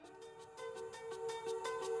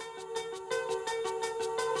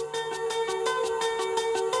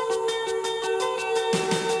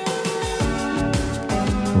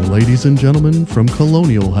ladies and gentlemen, from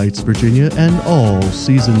Colonial Heights, Virginia, and All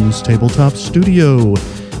Seasons Tabletop Studio.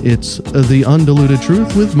 It's The Undiluted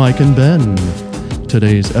Truth with Mike and Ben.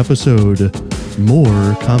 Today's episode,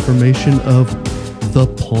 more confirmation of the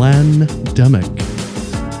Plan-Demic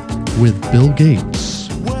with Bill Gates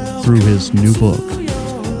through his new book.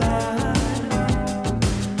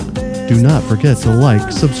 Do not forget to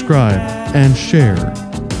like, subscribe, and share.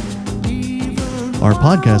 Our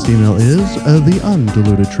podcast email is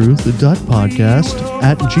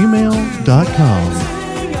theundilutedtruth.podcast@gmail.com.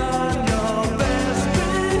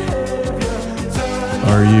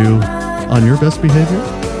 Are you on your best behavior?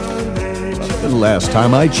 Last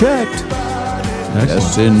time I checked. Excellent.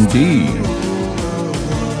 Yes, indeed.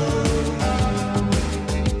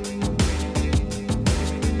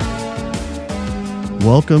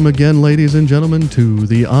 Welcome again, ladies and gentlemen, to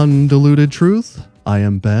The Undiluted Truth. I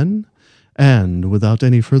am Ben. And without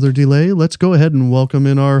any further delay, let's go ahead and welcome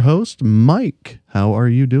in our host, Mike. How are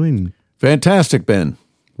you doing? Fantastic, Ben.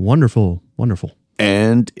 Wonderful, wonderful.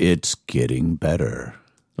 And it's getting better.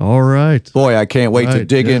 All right. Boy, I can't wait to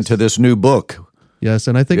dig into this new book. Yes,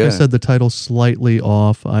 and I think I said the title slightly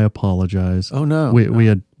off. I apologize. Oh no.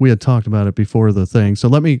 We had talked about it before the thing. So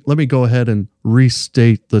let me go ahead and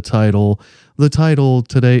restate the title. The title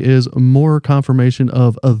today is More Confirmation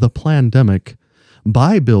of the Plan-Demic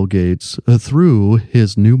by Bill Gates through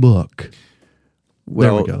his new book.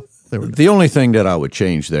 Well, there we go. The only thing that I would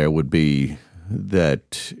change there would be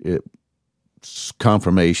that it's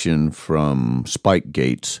confirmation from Spike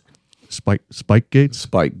Gates. Spike Gates?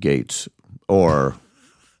 Spike Gates. Or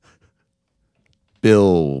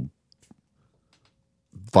Bill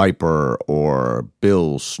Viper or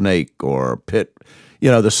Bill Snake or Pit.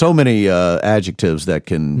 You know, there's so many adjectives that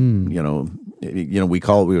can, we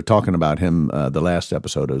were talking about him the last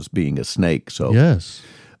episode as being a snake. So yes,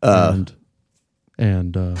 and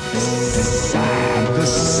the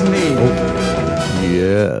snake. Oh,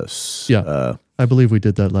 yes, yeah. I believe we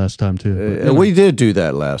did that last time too. We did do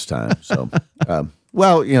that last time. So,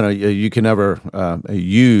 well, you can never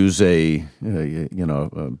use a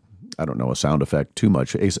sound effect too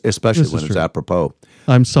much, especially when it's apropos.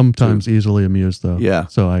 I'm sometimes easily amused, though. Yeah.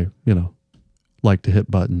 So I, like to hit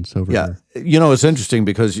buttons over there. It's interesting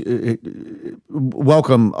because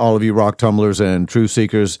welcome all of you rock tumblers and truth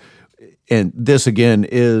seekers. And this, again,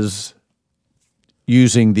 is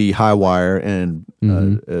using the high wire and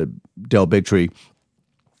Del Bigtree.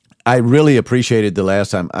 I really appreciated the last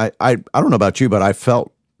time. I don't know about you, but I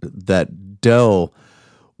felt that Del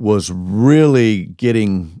was really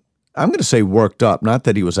getting, I'm going to say worked up. Not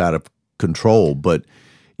that he was out of control, but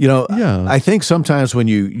I think sometimes when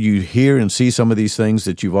you hear and see some of these things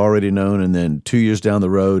that you've already known, and then 2 years down the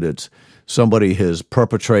road, it's somebody has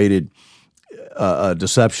perpetrated a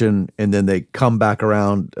deception, and then they come back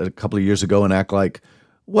around a couple of years ago and act like,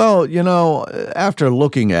 well, after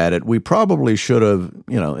looking at it, we probably should have,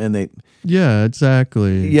 and they. Yeah,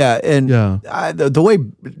 exactly. Yeah, and the way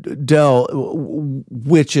Del,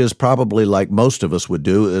 which is probably like most of us would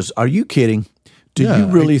do, is, are you kidding? Do you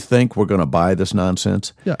really think we're going to buy this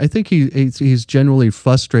nonsense? Yeah, I think he's generally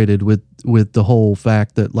frustrated with the whole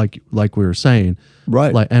fact that, like we were saying,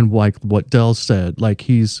 right? And like what Del said, like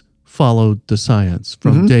he's followed the science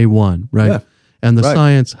from day one, right? Yeah. And the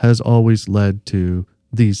science has always led to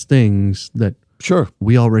these things that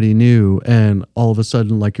we already knew, and all of a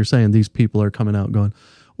sudden, like you're saying, these people are coming out going,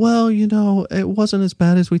 well, it wasn't as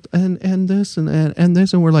bad as we and this and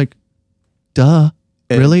this, and we're like, duh,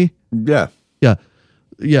 really? Yeah.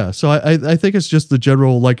 Yeah. So I think it's just the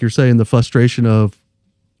general, like you're saying, the frustration of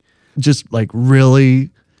just like,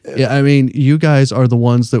 really? Yeah. I mean, you guys are the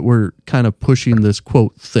ones that were kind of pushing this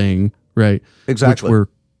quote thing, right? Exactly. Which we're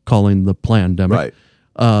calling the Plan-Demic. Right.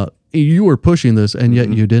 You were pushing this, and yet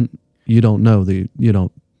you don't know.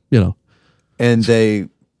 And they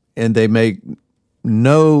make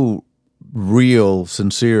no real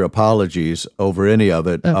sincere apologies over any of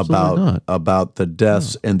it. Absolutely about the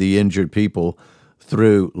deaths and the injured people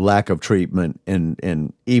through lack of treatment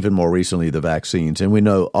and even more recently the vaccines. And we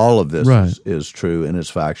know all of this is true and is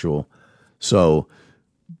factual. So,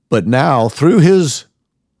 but now through his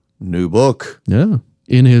new book,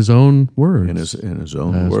 in his own words, in his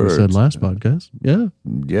own words, as we said last podcast,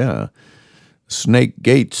 Snake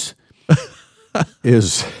Gates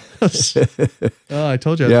is. I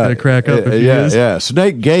told you I was going to crack up.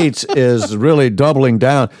 Snake Gates is really doubling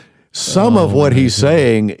down. Some of what he's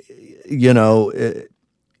saying, in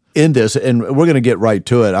this, and we're going to get right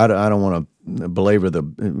to it. I don't want to belabor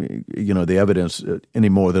the evidence any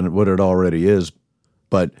more than what it already is,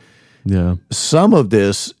 but some of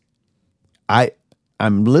this, I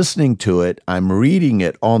I'm listening to it, I'm reading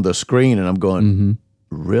it on the screen, and I'm going,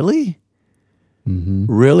 really?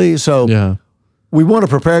 Really? So we want to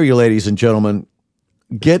prepare you, ladies and gentlemen.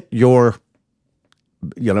 Get your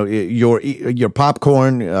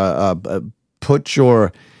popcorn, put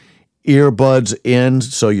your earbuds in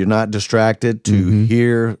so you're not distracted to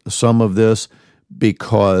hear some of this,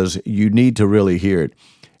 because you need to really hear it.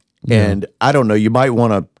 And I don't know, you might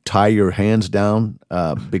want to tie your hands down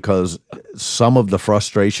because some of the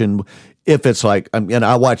frustration, if it's like, and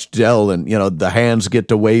I watch Dell, and the hands get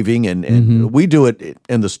to waving, and we do it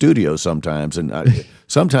in the studio sometimes, and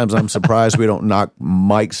sometimes I'm surprised we don't knock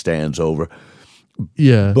mic stands over.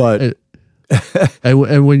 Yeah, but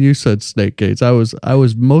and when you said snake gates, I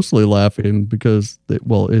was mostly laughing because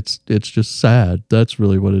it's just sad. That's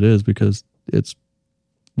really what it is, because it's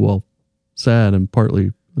sad and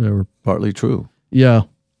partly true. Yeah.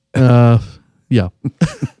 Yeah.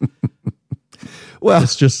 Well,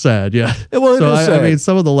 it's just sad. Yeah. Well, so I mean,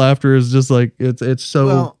 some of the laughter is just like, it's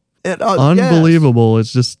so unbelievable. Yes.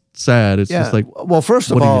 It's just sad. It's just like, well,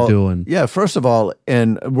 first of all, all, what are you doing? Yeah. First of all,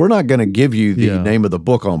 and we're not going to give you the name of the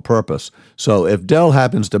book on purpose. So if Dell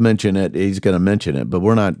happens to mention it, he's going to mention it, but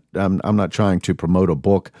we're not, I'm not trying to promote a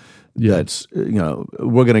book that's,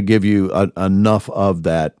 we're going to give you enough of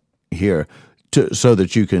that here so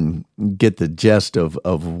that you can get the gist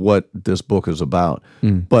of what this book is about.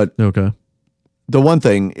 But the one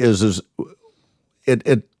thing is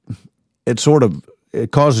it sort of,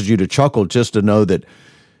 it causes you to chuckle just to know that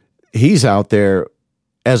he's out there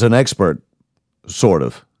as an expert, sort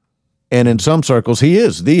of. And in some circles, he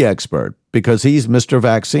is the expert, because he's Mr.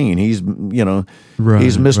 Vaccine. He's, he's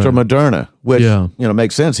Mr. Moderna, which,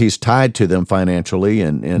 makes sense. He's tied to them financially,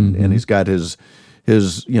 and he's got his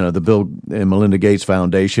the Bill and Melinda Gates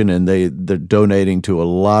Foundation, and they're donating to a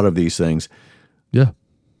lot of these things. Yeah.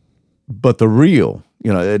 But the real,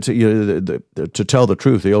 it's to tell the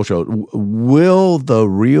truth, the old show, will the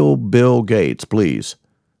real Bill Gates please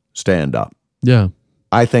stand up? Yeah.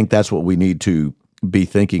 I think that's what we need to be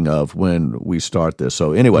thinking of when we start this.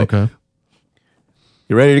 So anyway,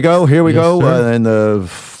 you ready to go? Here we go. And the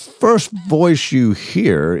first voice you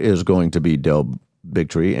hear is going to be Del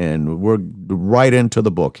Bigtree, and we're right into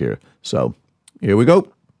the book here. So here we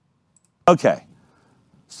go. Okay.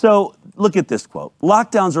 So look at this quote.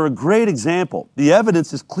 Lockdowns are a great example. The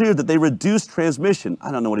evidence is clear that they reduce transmission.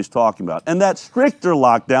 I don't know what he's talking about. And that stricter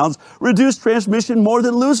lockdowns reduce transmission more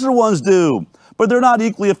than looser ones do. But they're not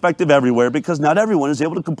equally effective everywhere, because not everyone is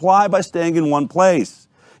able to comply by staying in one place.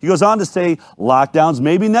 He goes on to say lockdowns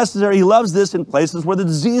may be necessary. He loves this in places where the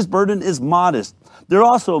disease burden is modest. They're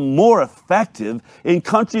also more effective in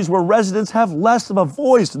countries where residents have less of a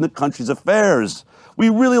voice in the country's affairs. We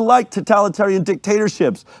really like totalitarian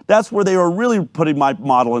dictatorships. That's where they are really putting my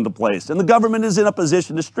model into place. And the government is in a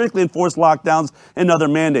position to strictly enforce lockdowns and other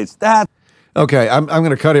mandates. Okay, I'm going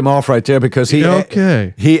to cut him off right there, because he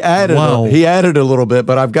added a little bit,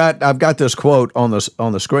 but I've got this quote on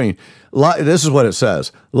the screen. This is what it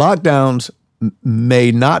says: lockdowns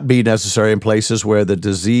may not be necessary in places where the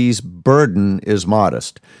disease burden is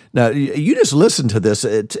modest. Now, you just listen to this;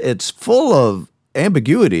 it's full of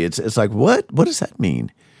ambiguity. It's like, what does that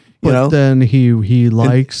mean? Then he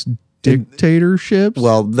likes dictatorships.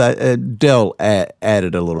 Well, that Dell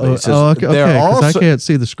added a little bit. He says, okay, because I can't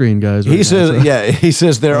see the screen, guys. He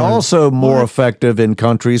says they're also more effective in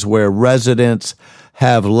countries where residents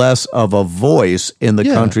have less of a voice in the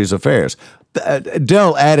country's affairs.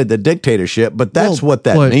 Dell added the dictatorship, but that's what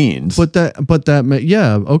that means. But that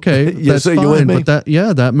okay, that's so fine. You with me? But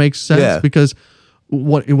that makes sense because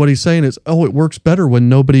what he's saying is, it works better when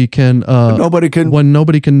nobody can know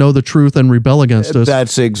the truth and rebel against us.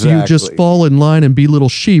 That's exactly. You just fall in line and be little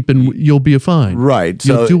sheep, and you'll be fine. Right.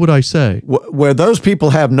 You'll do what I say. Where those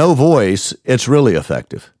people have no voice, it's really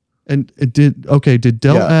effective. And did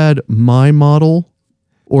Dell add my model,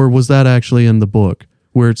 or was that actually in the book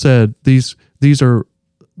where it said these are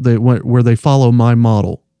where they follow my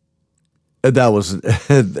model? That was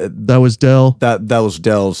Dell. That was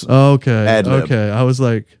Dell's. Okay. ad-lib. Okay. I was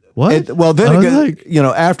like, what? Well, then again,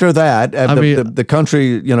 after that, the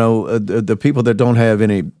country, the people that don't have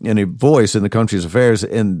any voice in the country's affairs,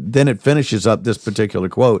 and then it finishes up this particular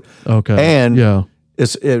quote. Okay. And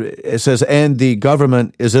it says, and the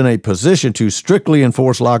government is in a position to strictly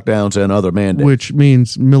enforce lockdowns and other mandates, which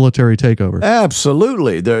means military takeover.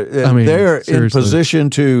 Absolutely, they're in position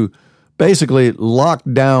to basically lock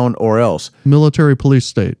down or else. Military police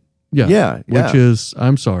state. Yeah. Which is,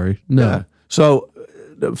 I'm sorry. No. Yeah. So,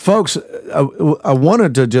 folks, I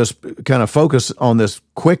wanted to just kind of focus on this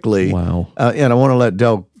quickly. Wow. And I want to let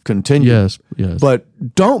Del continue. Yes. But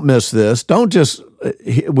don't miss this. Don't just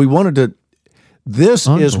we wanted to. This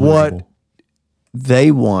is what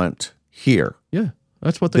they want here. Yeah,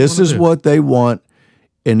 that's what they. This is what they want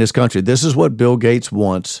in this country. This is what Bill Gates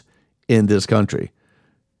wants in this country.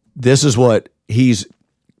 This is what he's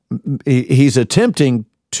attempting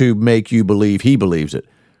to make you believe he believes it.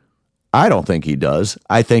 I don't think he does.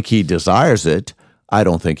 I think he desires it. I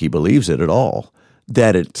don't think he believes it at all,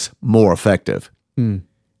 that it's more effective.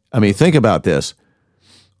 I mean, think about this.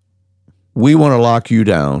 We want to lock you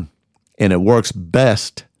down, and it works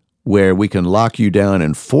best where we can lock you down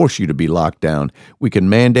and force you to be locked down. We can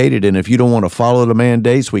mandate it, and if you don't want to follow the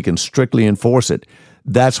mandates, we can strictly enforce it.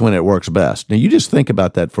 That's when it works best. Now, you just think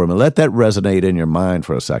about that for a minute. Let that resonate in your mind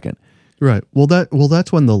for a second. Right. Well,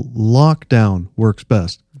 that's when the lockdown works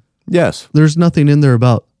best. Yes. There's nothing in there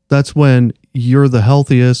about that's when you're the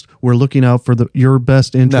healthiest. We're looking out for your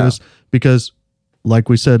best interest because, like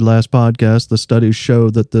we said last podcast, the studies show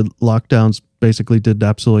that the lockdowns basically did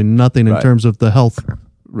absolutely nothing in terms of the health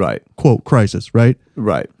quote crisis. Right.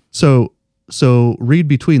 Right. So read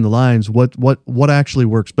between the lines. What actually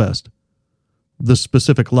works best? The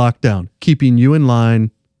specific lockdown, keeping you in line.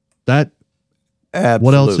 That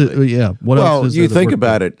absolutely. What else? What else? Well, you think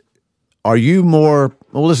about it. Are you more?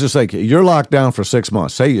 Well, let's just say you're locked down for 6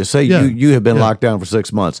 months. Say you have been locked down for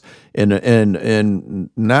 6 months, and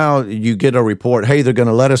now you get a report. Hey, they're going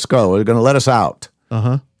to let us go. They're going to let us out.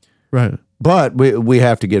 Right. But we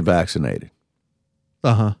have to get vaccinated.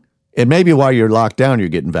 And maybe while you're locked down, you're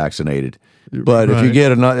getting vaccinated. But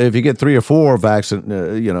if you get 3 or 4 vaccine,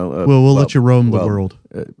 we'll let you roam the world.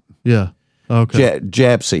 Okay.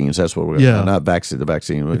 Jab scenes. That's what we're not vaccine. The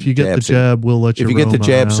vaccine. If you get the jab, we'll let you. If you get the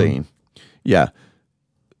jab scene,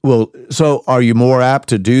 Well, so are you more apt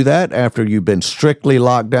to do that after you've been strictly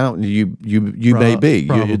locked down? You may be.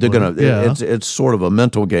 They're gonna. It's sort of a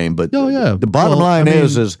mental game, but the bottom line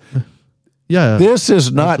is this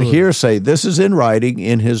is not hearsay. This is in writing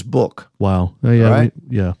in his book. Wow. Right?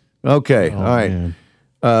 Okay. Oh, all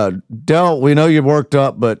right. Del, we know you're worked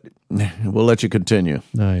up, but we'll let you continue.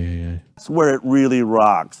 That's where it really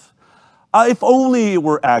rocks. If only it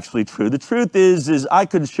were actually true. The truth is I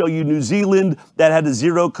could show you New Zealand that had a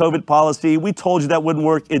zero COVID policy. We told you that wouldn't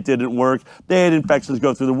work. It didn't work. They had infections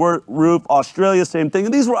go through the roof. Australia, same thing.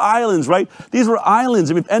 And these were islands, right? These were islands.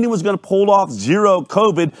 I mean, if anyone's going to pull off zero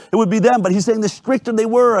COVID, it would be them. But he's saying the stricter they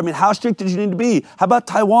were. I mean, how strict did you need to be? How about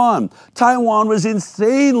Taiwan? Taiwan was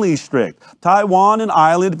insanely strict. Taiwan, an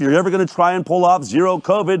island, if you're ever going to try and pull off zero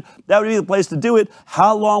COVID, that would be the place to do it.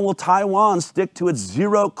 How long will Taiwan stick to its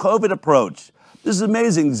zero COVID approach? This is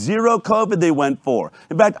amazing. Zero COVID they went for.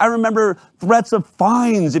 In fact, I remember threats of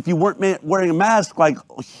fines if you weren't wearing a mask, like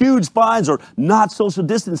huge fines or not social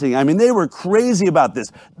distancing. I mean, they were crazy about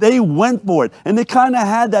this. They went for it. And they kind of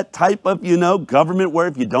had that type of, government where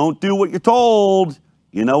if you don't do what you're told,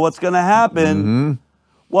 you know what's going to happen.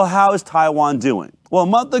 Well, how is Taiwan doing? Well, a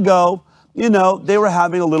month ago, they were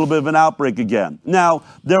having a little bit of an outbreak again. Now,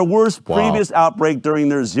 their worst previous outbreak during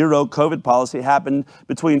their zero COVID policy happened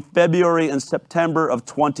between February and September of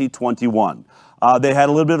 2021. They had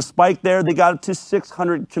a little bit of a spike there. They got up to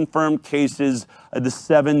 600 confirmed cases at the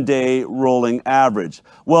 7-day rolling average.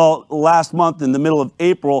 Well, last month, in the middle of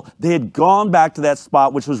April, they had gone back to that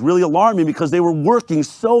spot, which was really alarming because they were working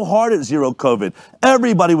so hard at zero COVID.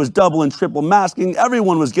 Everybody was double and triple masking.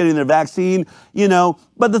 Everyone was getting their vaccine,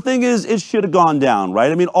 But the thing is, it should have gone down,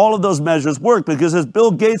 right? I mean, all of those measures work because, as Bill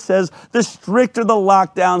Gates says, the stricter the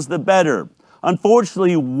lockdowns, the better.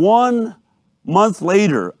 Unfortunately, 1 month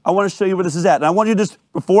later, I want to show you where this is at. And I want you to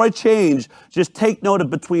before I change, just take note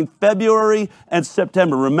of between February and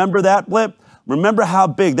September. Remember that blip? Remember how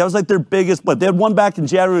big? That was like their biggest blip. They had one back in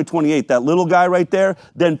January 28th, that little guy right there.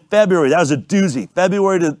 Then February, that was a doozy.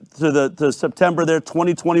 February to September there,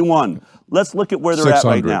 2021. Let's look at where they're at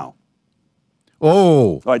right now.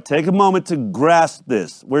 All right, take a moment to grasp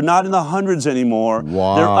this. We're not in the hundreds anymore.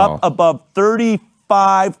 Wow. They're up above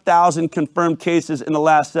 35,000 confirmed cases in the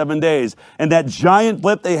last 7 days. And that giant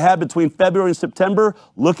blip they had between February and September,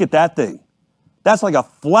 look at that thing. That's like a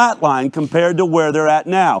flat line compared to where they're at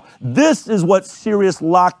now. This is what serious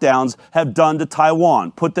lockdowns have done to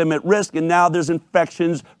Taiwan, put them at risk, and now there's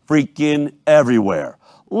infections freaking everywhere.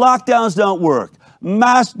 Lockdowns don't work.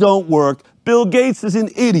 Masks don't work. Bill Gates is an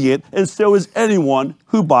idiot, and so is anyone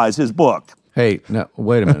who buys his book. Hey, now,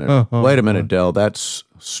 wait a minute. Wait a minute, Del. That's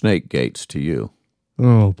Snake Gates to you.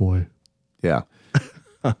 Oh, boy. Yeah.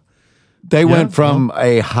 They went from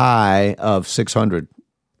a high of 600.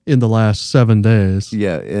 In the last 7 days.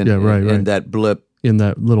 Yeah. Right. In that blip. In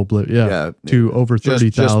that little blip, to over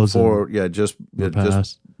 30,000. Just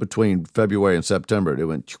between February and September, it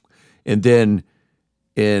went. And then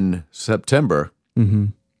in September,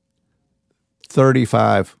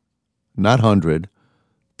 35, not 100,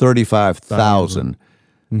 35,000.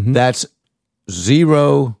 That's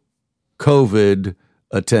zero COVID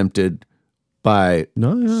attempted by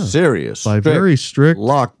serious, by very strict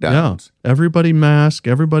lockdowns. Yeah. Everybody mask,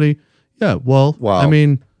 everybody. Yeah. Well, I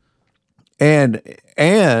mean, and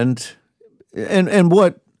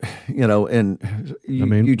what, you know, and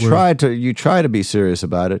you try to be serious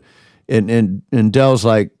about it. And Dell's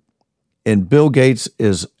like, and Bill Gates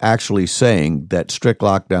is actually saying that strict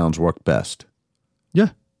lockdowns work best. Yeah.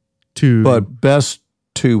 But best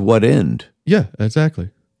to what end? Yeah,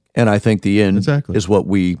 exactly. And I think the end is what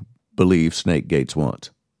we believe Snake Gates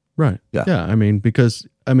wants. Right. Yeah. Yeah. I mean, because,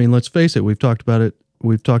 let's face it, we've talked about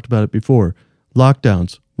it before.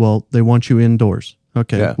 Lockdowns. Well, they want you indoors.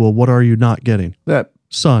 Okay. Yeah. Well, what are you not getting? That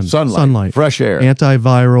sunlight, fresh air,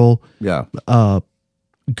 antiviral. Yeah.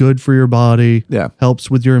 Good for your body. Yeah. Helps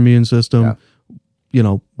with your immune system. Yeah. You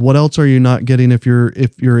know, what else are you not getting if you're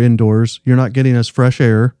indoors? You're not getting as fresh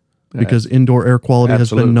air because indoor air quality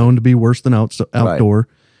has been known to be worse than outdoor.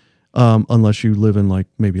 Right. Unless you live in like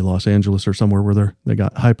maybe Los Angeles or somewhere where they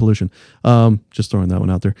got high pollution. Just throwing that one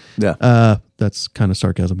out there. Yeah. That's kind of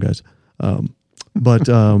sarcasm, guys. But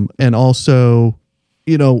and also,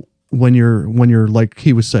 you know, when you're like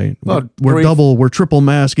he was saying, we're triple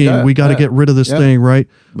masking. Yeah, we got to get rid of this thing, right?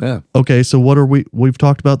 Yeah. Okay. So what are we've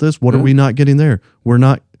talked about this. What are we not getting there? We're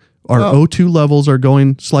not, our O2 levels are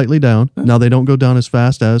going slightly down. Now they don't go down as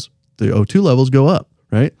fast as the O2 levels go up,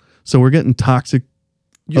 right? So we're getting toxic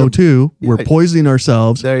O2. We're poisoning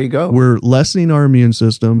ourselves. There you go. We're lessening our immune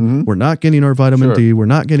system. We're not getting our vitamin D. We're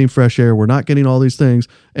not getting fresh air. We're not getting all these things.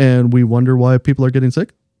 And we wonder why people are getting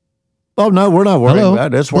sick. Oh, no, we're not worried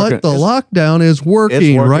about it. It's working. But the lockdown is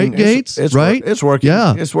working, right, Gates? It's right? It's working.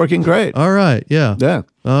 Yeah. It's working great. All right. Yeah. Yeah.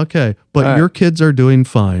 Okay. But your kids are doing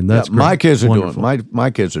fine. That's great. My kids are doing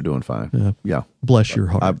my kids are doing fine. Yeah. Yeah. Bless your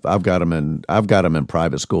heart. I've got them in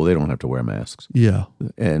private school. They don't have to wear masks. Yeah.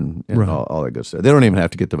 And all that good stuff. They don't even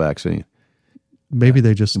have to get the vaccine. Maybe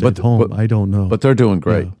they just stayed home. I don't know. But they're doing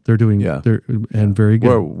great. Yeah, they're doing very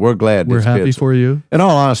good. We're glad. We're happy kids, for you. In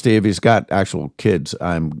all honesty, if he's got actual kids,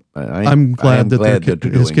 I'm glad that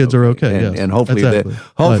his kids are okay. Yes, and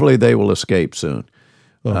hopefully they will escape soon.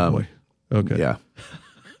 Oh boy. Okay. Yeah.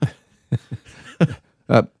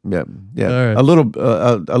 Yeah. Right. A little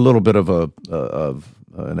bit of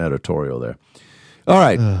an editorial there. All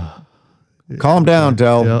right. Calm down,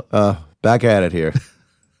 Del. Yeah. Back at it here.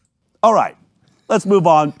 All right. Let's move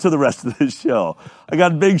on to the rest of this show. I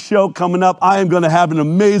got a big show coming up. I am going to have an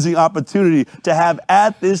amazing opportunity to have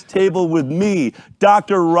at this table with me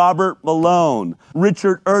Dr. Robert Malone,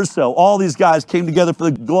 Richard Urso. All these guys came together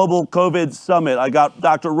for the Global COVID Summit. I got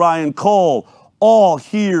Dr. Ryan Cole all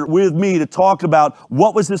here with me to talk about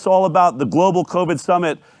what was this all about, the Global COVID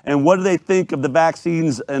Summit, and what do they think of the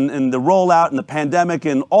vaccines and the rollout and the pandemic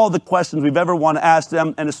and all the questions we've ever want to ask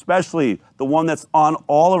them, and especially the one that's on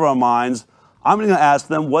all of our minds. I'm going to ask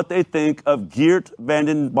them what they think of Geert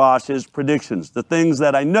Vanden Bosch's predictions, the things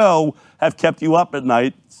that I know have kept you up at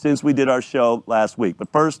night since we did our show last week.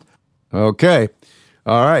 But first. Okay.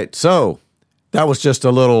 All right. So that was just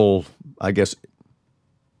a little, I guess,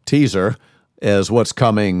 teaser as what's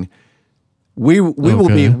coming. We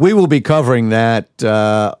will be covering that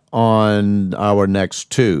on our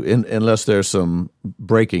next two, unless there's some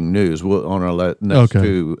breaking news on our next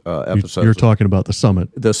two episodes. You're talking about the summit.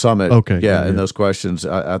 The summit. Okay. Yeah, and those questions.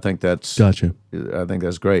 I think that's gotcha. I think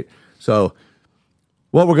that's great. So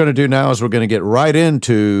what we're going to do now is we're going to get right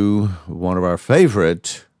into one of our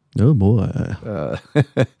favorite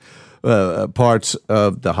parts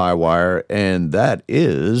of the High Wire, and that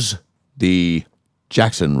is the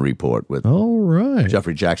Jackson Report with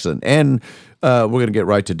Jeffrey Jackson. And we're going to get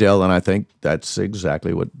right to Dell, and I think that's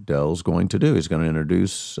exactly what Dell's going to do. He's going to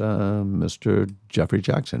introduce Mr. Jeffrey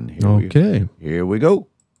Jackson. Here we go.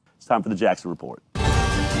 It's time for the Jackson Report.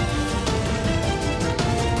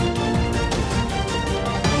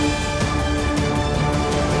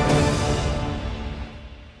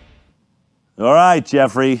 All right,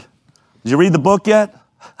 Jeffrey. Did you read the book yet?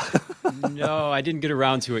 No, I didn't get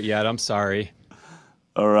around to it yet. I'm sorry.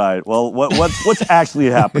 All right. Well, what's actually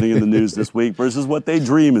happening in the news this week versus what they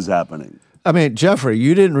dream is happening? I mean, Jeffrey,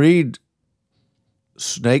 you didn't read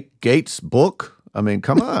Snake Gates' book? I mean,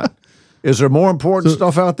 come on. Is there more important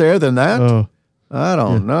stuff out there than that? I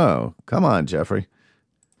don't know. Come on, Jeffrey.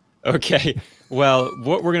 Okay. Well,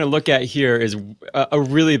 what we're going to look at here is a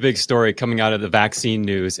really big story coming out of the vaccine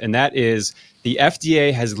news, and that is the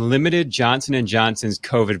FDA has limited Johnson & Johnson's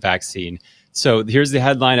COVID vaccine. So here's the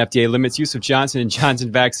headline: FDA limits use of Johnson &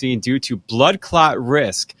 Johnson vaccine due to blood clot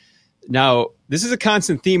risk. Now, this is a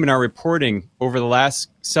constant theme in our reporting over the last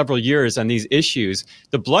several years on these issues.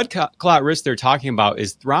 The blood clot risk they're talking about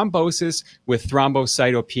is thrombosis with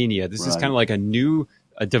thrombocytopenia. This is kind of like a new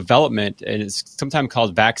development, and it's sometimes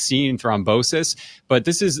called vaccine thrombosis. But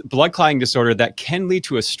this is blood clotting disorder that can lead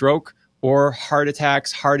to a stroke or heart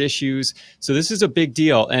attacks, heart issues. So this is a big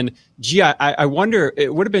deal. And gee, I wonder,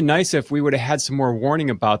 it would have been nice if we would have had some more warning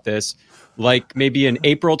about this, like maybe in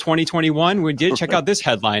April 2021. We did check out this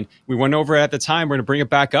headline. We went over it at the time. We're going to bring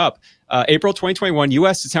it back up. April 2021,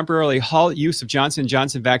 U.S. to temporarily halt use of Johnson &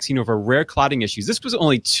 Johnson vaccine over rare clotting issues. This was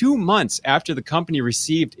only 2 months after the company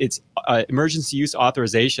received its emergency use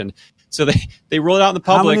authorization. So they rolled it out in the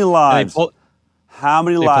public. How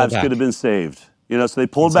many lives could have been saved? So they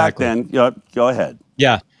pulled back then. Go ahead.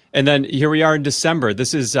 Yeah. And then here we are in December.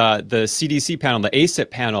 This is the CDC panel, the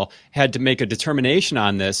ACIP panel, had to make a determination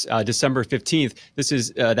on this December 15th. This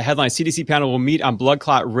is the headline: CDC panel will meet on blood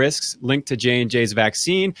clot risks linked to J&J's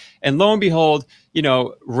vaccine. And lo and behold,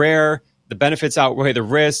 rare, the benefits outweigh the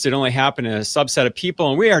risks. It only happened in a subset of people.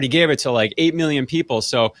 And we already gave it to like 8 million people.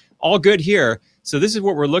 So all good here. So this is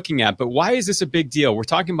what we're looking at. But why is this a big deal? We're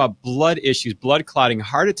talking about blood issues, blood clotting,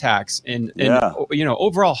 heart attacks, and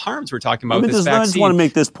overall harms we're talking about with this vaccine. I just want to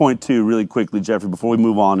make this point, too, really quickly, Jeffrey, before we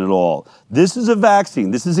move on at all. This is a vaccine.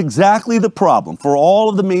 This is exactly the problem for all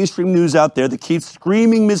of the mainstream news out there that keeps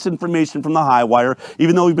screaming misinformation from the high wire,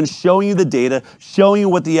 even though we've been showing you the data, showing you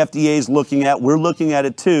what the FDA is looking at. We're looking at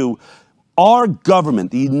it, too. Our government,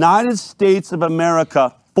 the United States of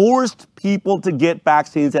America, forced people to get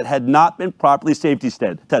vaccines that had not been properly safety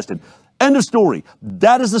tested. End of story.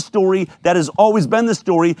 That is the story. That has always been the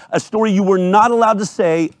story, a story you were not allowed to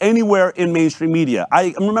say anywhere in mainstream media.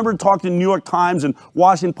 I remember talking to New York Times and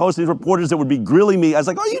Washington Post, these reporters that would be grilling me. I was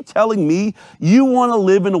like, are you telling me you want to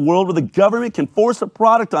live in a world where the government can force a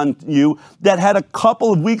product on you that had a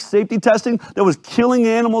couple of weeks safety testing that was killing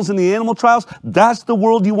animals in the animal trials? That's the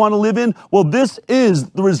world you want to live in? Well, this is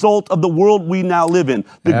the result of the world we now live in.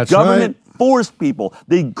 The government forced people.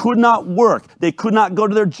 They could not work. They could not go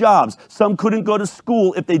to their jobs. Some couldn't go to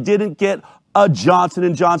school if they didn't get a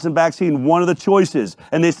Johnson & Johnson vaccine, one of the choices.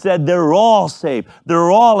 And they said they're all safe. They're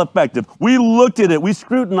all effective. We looked at it. We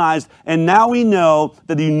scrutinized. And now we know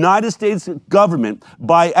that the United States government,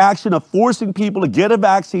 by action of forcing people to get a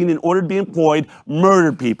vaccine in order to be employed,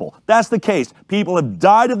 murdered people. That's the case. People have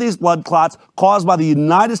died of these blood clots caused by the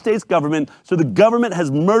United States government. So the government has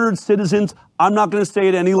murdered citizens. I'm not going to say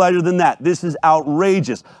it any lighter than that. This is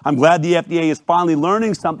outrageous. I'm glad the FDA is finally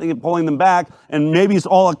learning something and pulling them back, and maybe it's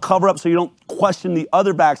all a cover-up so you don't question the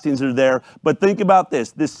other vaccines that are there. But think about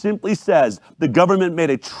this. This simply says the government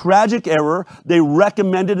made a tragic error. They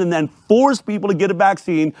recommended and then forced people to get a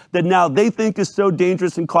vaccine that now they think is so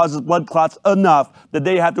dangerous and causes blood clots enough that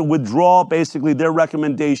they have to withdraw basically their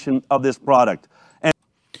recommendation of this product.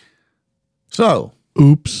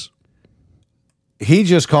 Oops. He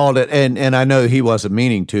just called it, and I know he wasn't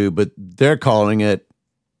meaning to, but they're calling it,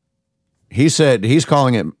 he said he's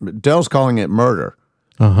calling it, Dell's calling it murder.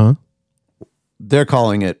 Uh-huh. They're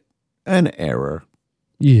calling it an error.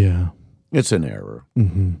 Yeah. It's an error.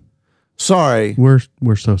 Mm-hmm. Sorry. We're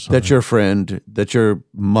so sorry. That your friend, that your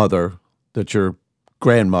mother, that your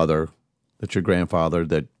grandmother, that your grandfather,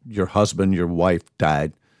 that your husband, your wife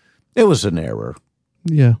died. It was an error.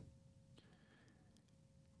 Yeah.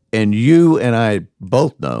 And you and I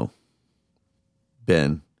both know,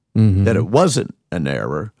 Ben, that it wasn't an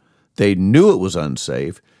error. They knew it was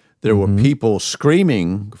unsafe. There were people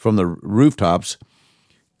screaming from the rooftops.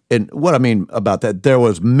 And what I mean about that, there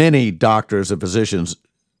was many doctors and physicians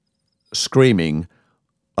screaming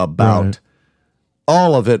about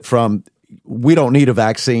all of it, from we don't need a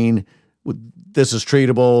vaccine. This is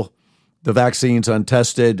treatable. The vaccine's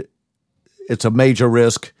untested. It's a major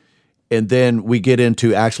risk. And then we get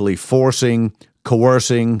into actually forcing,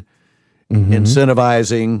 coercing,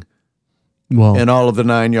 incentivizing, and all of the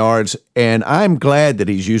 9 yards. And I'm glad that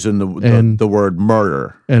he's using the word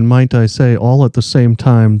murder. And might I say, all at the same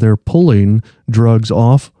time, they're pulling drugs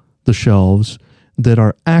off the shelves that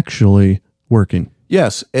are actually working.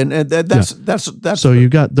 Yes, and that's. So you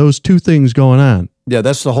got those two things going on. Yeah,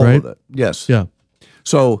 that's the whole of it. Yes. Yeah.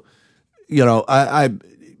 So, I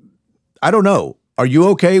don't know. Are you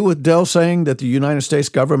okay with Dell saying that the United States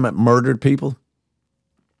government murdered people?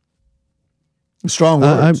 Strong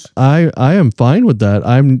words. I am fine with that.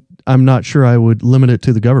 I'm not sure I would limit it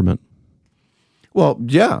to the government. Well,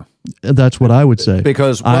 yeah. That's what I would say.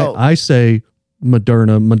 Because I say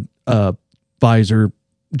Moderna, Pfizer,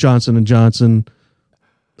 Johnson & Johnson.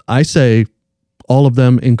 I say all of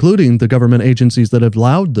them, including the government agencies that have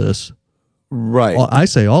allowed this, Right. Well, I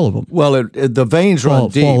say all of them. Well, the veins run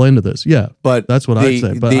deep. Fall into this. Yeah. But that's what I'd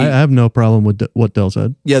say. But I have no problem with what Del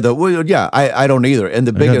said. Yeah. I don't either. And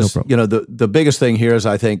the biggest, the biggest thing here is,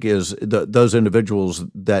 I think, is those individuals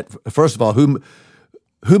that, first of all, who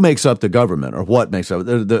makes up the government, or what makes up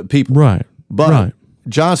the people. Right. But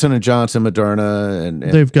Johnson & Johnson, Moderna, and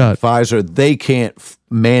they've got Pfizer, they can't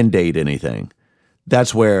mandate anything.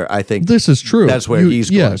 That's where I think this is true. That's where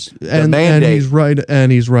he's going. Yes, and he's right.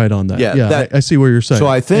 And he's right on that. Yeah, I see what you're saying. So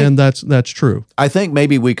I think, and that's true. I think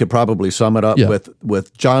maybe we could probably sum it up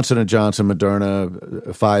with Johnson & Johnson, Moderna,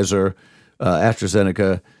 Pfizer,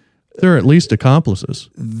 AstraZeneca. They're at least accomplices.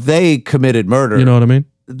 They committed murder. You know what I mean?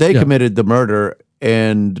 They committed the murder,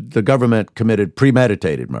 and the government committed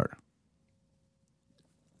premeditated murder.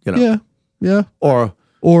 Yeah.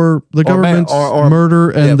 Or the government's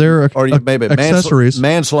murder and their accessories.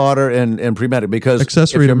 Manslaughter and premeditated. Because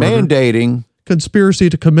accessory if you're murder, mandating conspiracy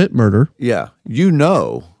to commit murder.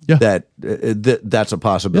 That that's a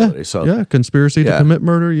possibility. Yeah. So conspiracy to commit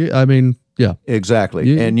murder.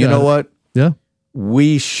 Exactly. And you know what? Yeah.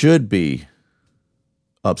 We should be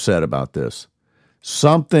upset about this.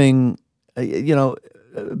 Something,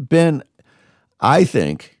 Ben, I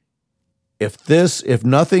think if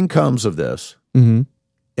nothing comes of this, mm-hmm.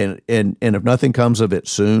 and if nothing comes of it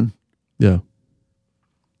soon,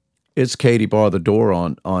 it's Katie bar the door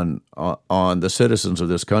on the citizens of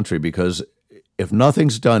this country, because if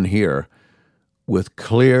nothing's done here with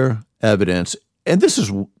clear evidence, and this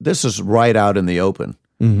is right out in the open,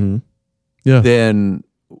 mm-hmm. then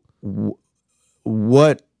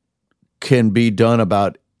what can be done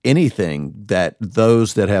about anything that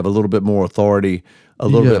those that have a little bit more authority, a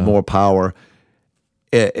little bit more power,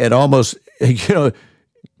 it almost,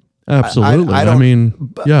 absolutely.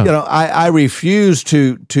 I refuse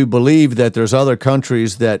to believe that there's other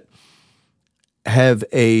countries that have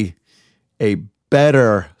a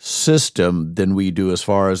better system than we do as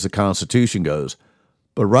far as the Constitution goes.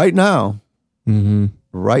 But right now,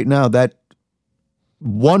 that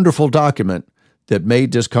wonderful document that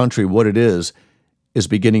made this country what it is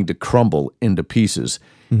beginning to crumble into pieces.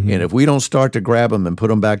 Mm-hmm. And if we don't start to grab them and put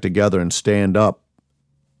them back together and stand up,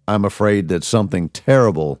 I'm afraid that something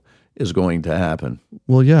terrible is going to happen.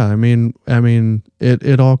 Well, yeah, I mean,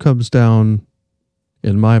 it all comes down,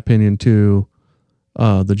 in my opinion, to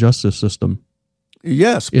the justice system.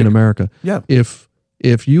 Yes, in America. Yeah, if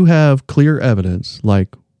you have clear evidence,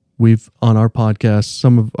 like we've on our podcast,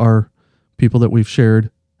 some of our people that we've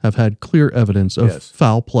shared have had clear evidence of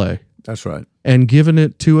foul play. That's right, and given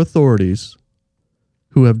it to authorities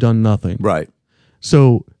who have done nothing. Right.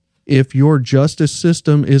 So if your justice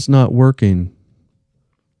system is not working,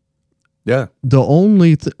 the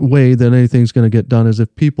only way that anything's going to get done is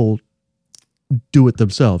if people do it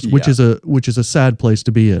themselves, which is a sad place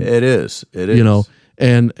to be in. It is.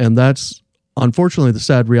 And that's unfortunately the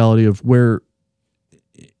sad reality of where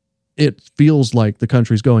it feels like the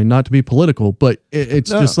country's going. Not to be political, but it's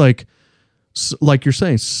just like you're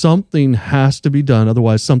saying, something has to be done.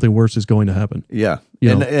 Otherwise, something worse is going to happen. Yeah.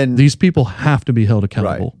 And these people have to be held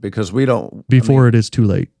accountable. Right, because we don't... Before it is too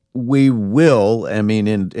late. We will. I mean,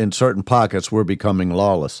 in certain pockets, we're becoming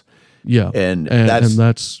lawless. Yeah. And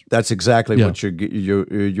that's exactly what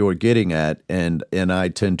you're getting at, and I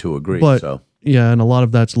tend to agree. But, and a lot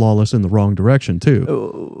of that's lawless in the wrong direction, too.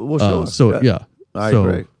 I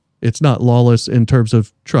agree. It's not lawless in terms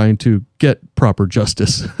of trying to get proper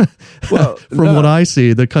justice. Well, from what I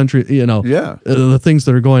see, the country, the things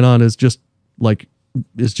that are going on is just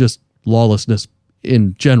lawlessness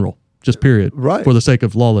in general, just period, right? For the sake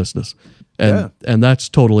of lawlessness, and that's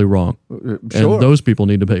totally wrong. Sure. And those people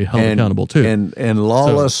need to be held accountable too. And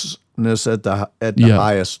lawlessness at the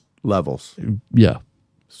highest levels. Yeah.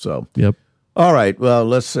 So. Yep. All right. Well,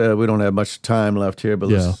 let's. We don't have much time left here,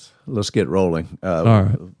 but let's get rolling. All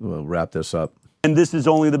right. We'll wrap this up. And this is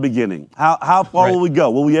only the beginning. How far will we go?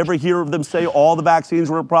 Will we ever hear of them say all the vaccines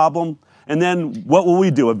were a problem? And then what will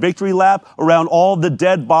we do? A victory lap around all the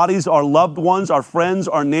dead bodies, our loved ones, our friends,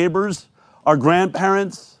 our neighbors, our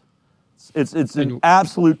grandparents? It's an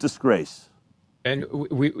absolute disgrace. And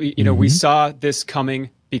we saw this coming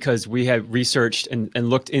because we had researched and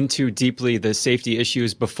looked into deeply the safety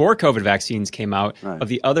issues before COVID vaccines came out of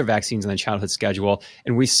the other vaccines on the childhood schedule.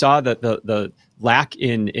 And we saw that the lack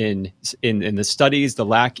in the studies, the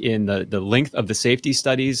lack in the length of the safety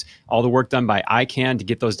studies, all the work done by ICANN to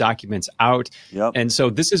get those documents out. Yep. And so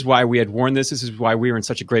this is why we had warned this. This is why we were in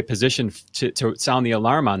such a great position to sound the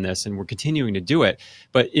alarm on this, and we're continuing to do it.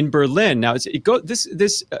 But in Berlin, now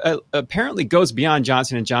this apparently goes beyond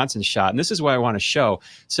Johnson & Johnson's shot, and this is what I want to show.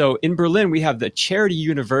 So in Berlin, we have the Charity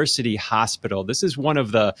University Hospital. This is one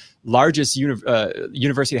of the largest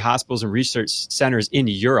university hospitals and research centers in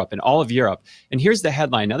Europe, in all of Europe. And here's the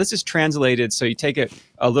headline. Now, this is translated, so you take it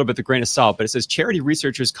a little bit with a grain of salt, but it says charity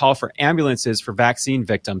researchers call for ambulances for vaccine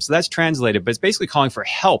victims. So that's translated, but it's basically calling for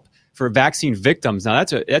help for vaccine victims. Now,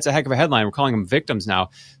 that's a heck of a headline. We're calling them victims now.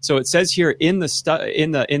 So it says here in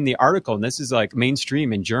the article, and this is like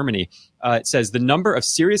mainstream in Germany, it says the number of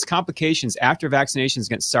serious complications after vaccinations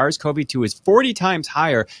against SARS-CoV-2 is 40 times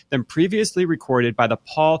higher than previously recorded by the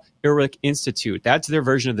Paul Ehrlich Institute. That's their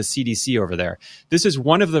version of the CDC over there. This is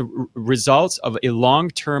one of the results of a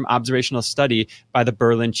long-term observational study by the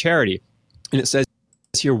Berlin Charity. And it says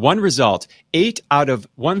here, one result, 8 out of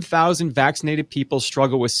 1,000 vaccinated people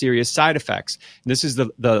struggle with serious side effects. And this is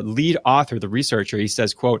the lead author, the researcher. He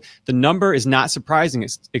says, quote, the number is not surprising,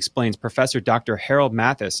 explains Professor Dr. Harold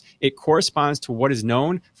Mathis. It corresponds to what is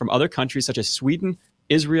known from other countries such as Sweden,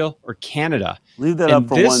 Israel, or Canada. Leave that up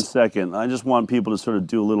for 1 second. I just want people to sort of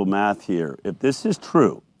do a little math here. If this is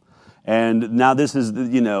true, and now this is,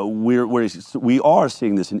 we are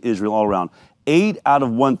seeing this in Israel all around. 8 out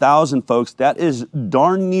of 1,000, folks, that is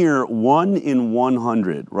darn near 1 in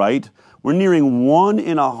 100, right? We're nearing 1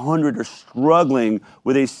 in 100 are struggling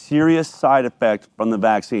with a serious side effect from the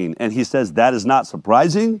vaccine. And he says that is not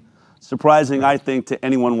surprising. Surprising, I think, to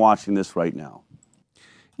anyone watching this right now.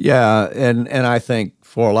 Yeah, and I think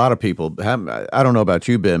for a lot of people, I don't know about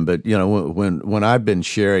you, Ben, but when I've been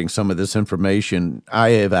sharing some of this information, I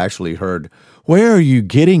have actually heard, where are you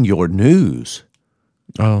getting your news?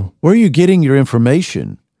 Oh, where are you getting your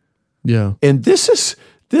information? Yeah. And this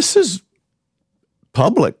is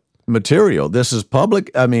public material. This is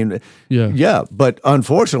public. I mean, yeah. But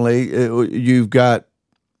unfortunately, you've got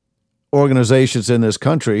organizations in this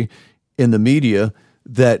country, in the media,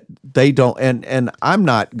 that they don't. And I'm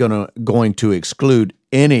not going to exclude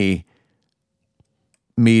any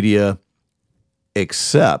media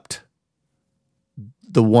except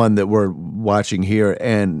the one that we're watching here.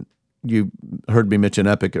 And you heard me mention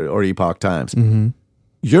Epic or Epoch Times. Mm-hmm.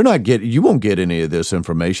 You won't get any of this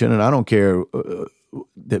information, and I don't care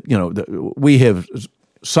that we have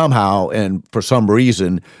somehow and for some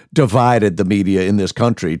reason divided the media in this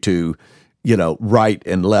country to right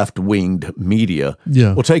and left winged media.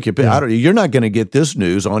 Yeah, we'll take you. Yeah. You're not going to get this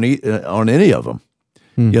news on any of them.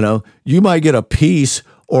 You might get a piece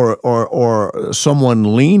or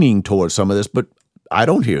someone leaning towards some of this, but I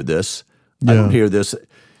don't hear this. Yeah. I don't hear this.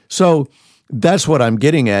 So that's what I'm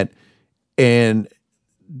getting at, and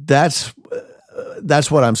that's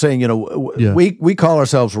what I'm saying. We call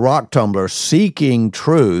ourselves Rock Tumblers, seeking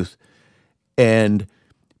truth, and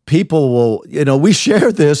people will, we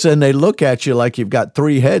share this, and they look at you like you've got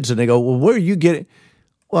 3 heads, and they go, "Well, where are you getting?"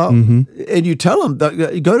 Well, and you tell them,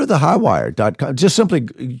 go to thehighwire.com. Just simply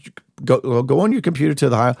go on your computer to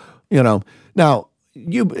the high. Now.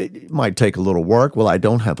 It might take a little work. Well, I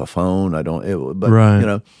don't have a phone. I don't. But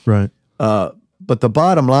right. Right. But the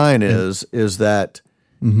bottom line is that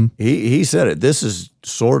he said it. This is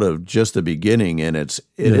sort of just the beginning, and it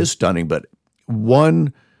is stunning. But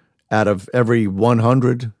 1 out of every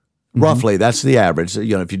 100, roughly, that's the average.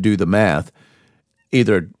 If you do the math,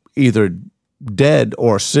 either dead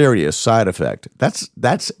or serious side effect.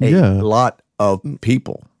 That's a lot of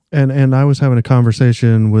people. And I was having a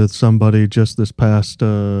conversation with somebody just this past,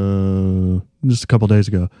 just a couple days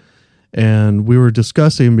ago, and we were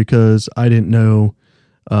discussing because I didn't know,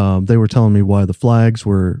 they were telling me why the flags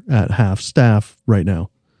were at half staff right now.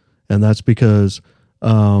 And that's because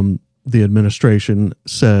the administration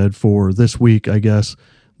said for this week, I guess,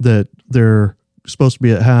 that they're supposed to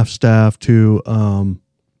be at half staff to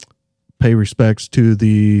pay respects to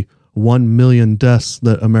the 1 million deaths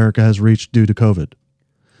that America has reached due to COVID.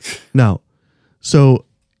 Now, so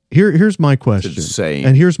here's my question.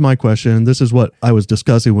 And here's my question. This is what I was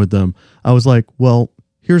discussing with them. I was like, well,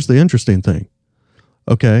 here's the interesting thing.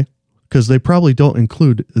 Okay. Because they probably don't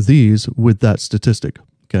include these with that statistic.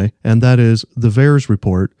 Okay. And that is the VAERS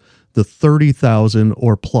report, the 30,000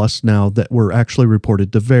 or plus now that were actually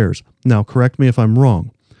reported to VAERS. Now, correct me if I'm wrong.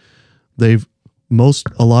 A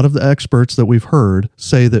lot of the experts that we've heard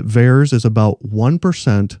say that VAERS is about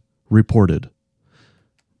 1% reported.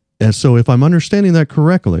 And so if I'm understanding that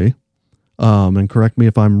correctly, and correct me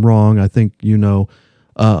if I'm wrong, I think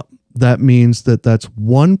that means that that's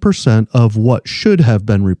 1% of what should have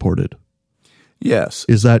been reported. Yes.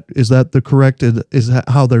 Is that the correct? Is that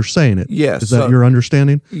how they're saying it? Yes. Is that your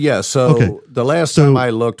understanding? Yes. So the last time I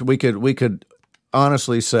looked, we could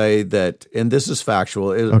honestly say that, and this is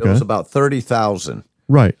factual, it was about 30,000.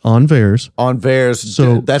 Right, on VAERS. On VAERS,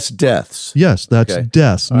 so that's deaths. Yes, that's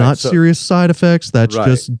deaths, not serious side effects. That's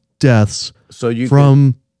just deaths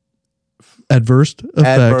from adverse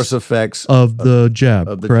effects of the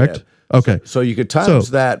jab, correct? Jab. Okay. So you could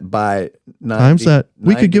times that by 90. Times that.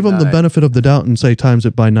 We could give them the benefit of the doubt and say times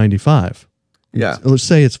it by 95. Yeah. Let's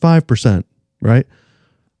say it's 5%, right?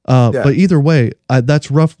 But either way,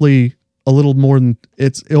 that's roughly a little more than,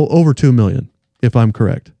 it's over 2 million, if I'm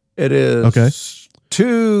correct. It is. Okay.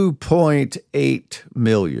 2.8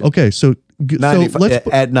 million. Okay. So let's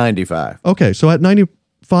at 95. Okay. So at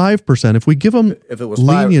 95%, if we give them if it was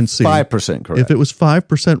leniency, 5%, correct. If it was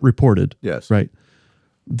 5% reported, yes. Right.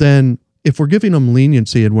 Then if we're giving them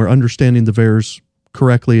leniency and we're understanding the VAERS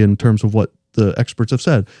correctly in terms of what the experts have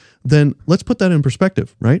said, then let's put that in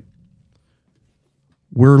perspective, right?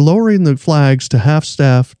 We're lowering the flags to half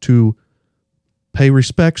staff to pay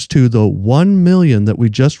respects to the 1 million that we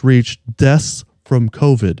just reached deaths from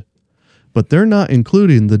COVID, but they're not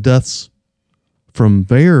including the deaths from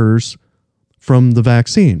VAERS from the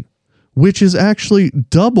vaccine, which is actually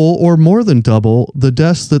double or more than double the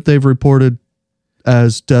deaths that they've reported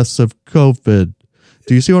as deaths of COVID.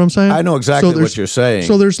 Do you see what I'm saying? I know exactly what you're saying.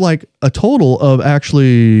 So there's like a total of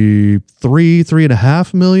actually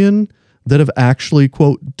 3.5 million that have actually,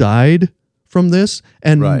 quote, died from this,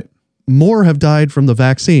 and more have died from the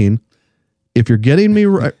vaccine. If you're getting me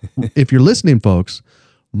right, if you're listening, folks,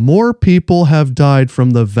 more people have died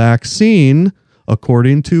from the vaccine,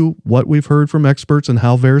 according to what we've heard from experts and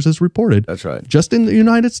how VAERS is reported. That's right. Just in the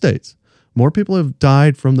United States. More people have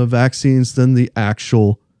died from the vaccines than the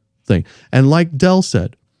actual thing. And like Dell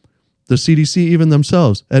said, the CDC even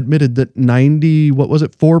themselves admitted that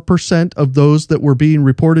 4% of those that were being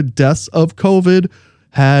reported deaths of COVID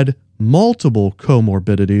had multiple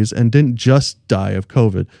comorbidities and didn't just die of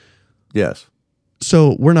COVID. Yes.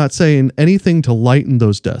 So we're not saying anything to lighten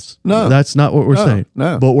those deaths. No. That's not what we're saying.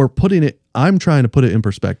 No. But I'm trying to put it in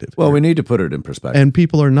perspective. Well, we need to put it in perspective. And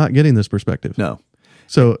people are not getting this perspective. No.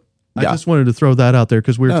 So I just wanted to throw that out there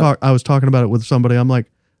because I was talking about it with somebody. I'm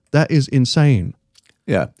like, that is insane.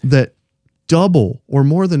 Yeah. That double or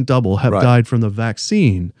more than double have died from the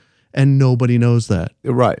vaccine, and nobody knows that.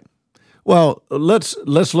 Right. Well, let's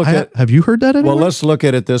look at. Have you heard that anywhere? Well, let's look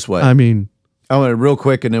at it this way. I mean, I want to real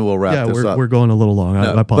quick, and then we'll wrap this up. We're going a little long.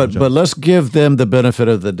 I apologize. But let's give them the benefit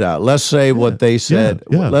of the doubt. Let's say what they said.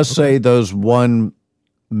 Let's say those 1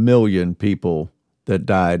 million people that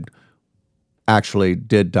died actually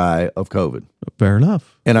did die of COVID. Fair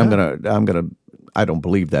enough. And I'm gonna. I don't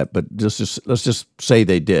believe that, but let's just say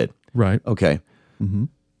they did. Right. Okay. Mm-hmm.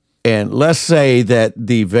 And let's say that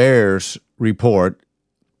the VAERS report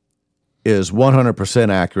is 100%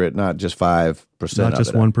 accurate, not just 5%. Not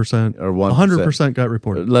just 1% or 1%. 100% got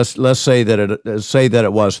reported. Let's say that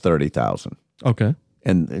it was 30,000. Okay.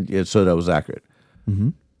 And so that was accurate. Mm-hmm.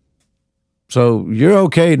 So you're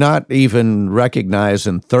okay not even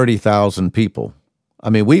recognizing 30,000 people. I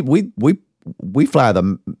mean, we fly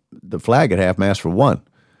the flag at half mast for one.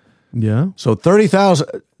 Yeah. So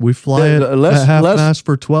 30,000. We fly it at half mast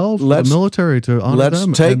for 12. The military to honor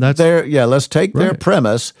them. Let's take their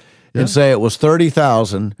premise and say it was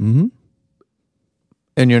 30,000. Mm-hmm.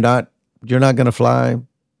 And you're not going to fly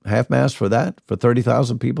half mast for that, for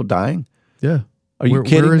 30,000 people dying? Yeah. Are you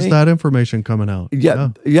kidding me? Where is that information coming out?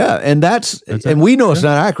 Yeah, and we know it's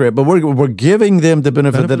not accurate, but we're giving them the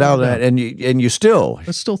benefit of the doubt, and you still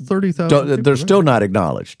it's still 30,000. They're still not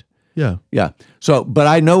acknowledged. Yeah, yeah. So, but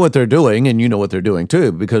I know what they're doing, and you know what they're doing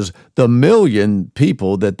too, because the 1 million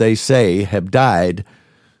people that they say have died,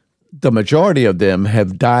 the majority of them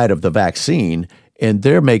have died of the vaccine, and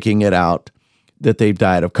they're making it out that they've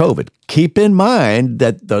died of COVID. Keep in mind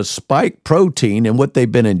that the spike protein and what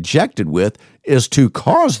they've been injected with is to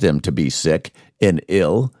cause them to be sick and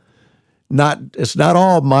ill. It's not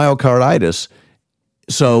all myocarditis.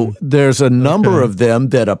 So there's a number of them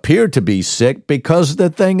that appear to be sick because the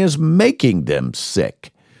thing is making them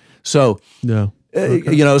sick. So,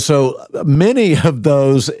 so many of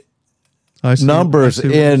those numbers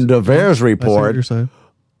in the VAERS report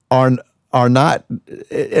are not.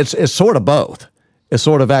 It's sort of both. It's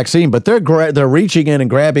sort of vaccine, but they're reaching in and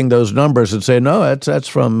grabbing those numbers and saying, no, that's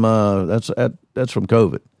from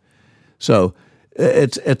COVID. So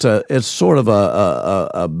it's sort of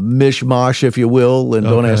a mishmash, if you will, and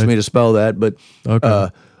don't ask me to spell that, but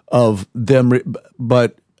of them.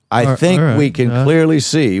 But I think we can clearly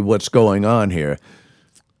see what's going on here.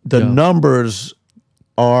 The numbers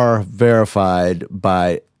are verified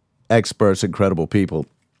by experts and credible people.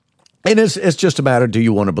 And it's just a matter, do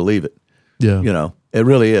you want to believe it? Yeah. You know, it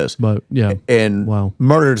really is. But yeah. And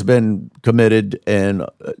murder's been committed. And,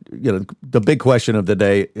 the big question of the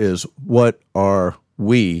day is, what are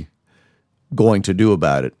we going to do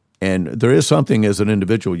about it? And there is something as an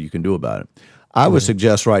individual you can do about it. I would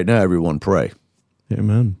suggest right now everyone pray.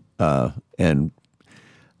 Amen. And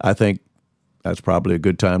I think that's probably a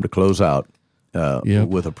good time to close out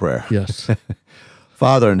with a prayer. Yes.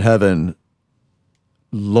 Father in heaven,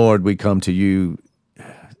 Lord, we come to you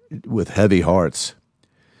with heavy hearts.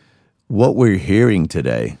 What we're hearing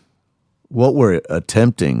today, what we're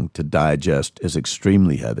attempting to digest is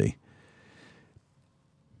extremely heavy.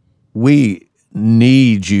 We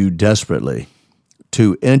need you desperately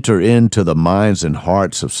to enter into the minds and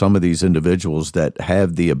hearts of some of these individuals that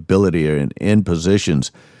have the ability and in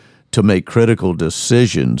positions to make critical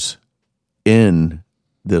decisions in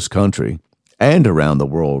this country and around the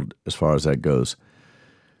world as far as that goes.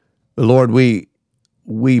 Lord, we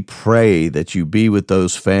pray that you be with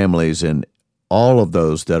those families and all of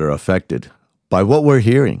those that are affected by what we're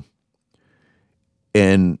hearing.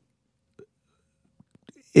 And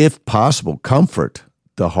if possible, comfort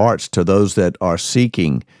the hearts to those that are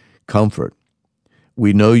seeking comfort.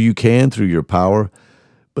 We know you can through your power,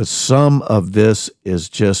 but some of this is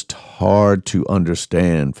just hard to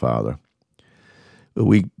understand, Father.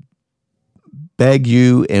 We beg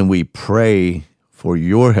you and we pray for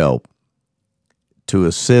your help to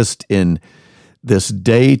assist in this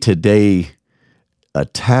day-to-day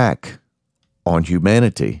attack on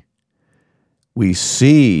humanity. We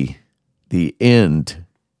see the end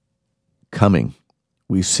coming.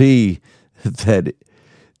 We see that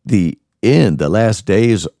the end, the last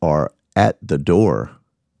days are at the door.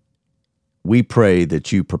 We pray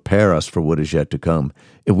that you prepare us for what is yet to come,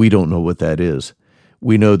 and we don't know what that is.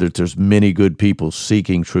 We know that there's many good people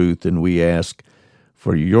seeking truth, and we ask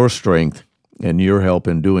for your strength and your help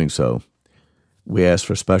in doing so. We ask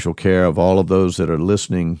for special care of all of those that are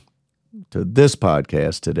listening to this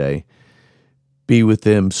podcast today. Be with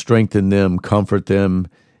them, strengthen them, comfort them,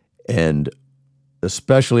 and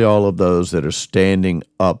especially all of those that are standing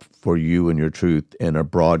up for you and your truth and are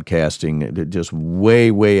broadcasting just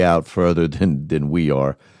way, way out further than we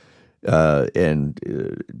are.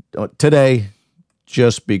 Today,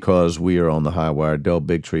 just because we are on the high wire, Del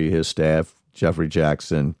Bigtree, his staff, Jeffrey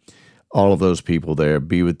Jackson, all of those people there,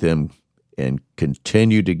 be with them and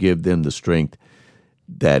continue to give them the strength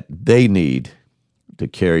that they need to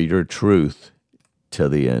carry your truth to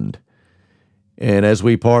the end. And as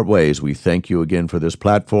we part ways, we thank you again for this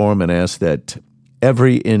platform and ask that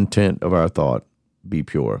every intent of our thought be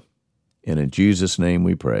pure. And in Jesus' name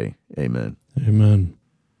we pray. Amen. Amen.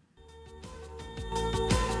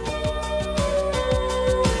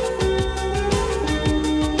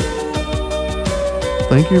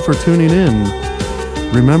 Thank you for tuning in.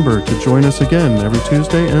 Remember to join us again every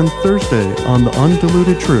Tuesday and Thursday on The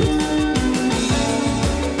Undiluted Truth.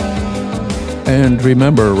 And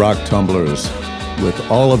remember, Rock Tumblers, with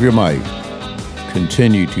all of your might,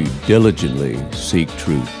 continue to diligently seek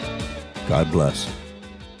truth. God bless.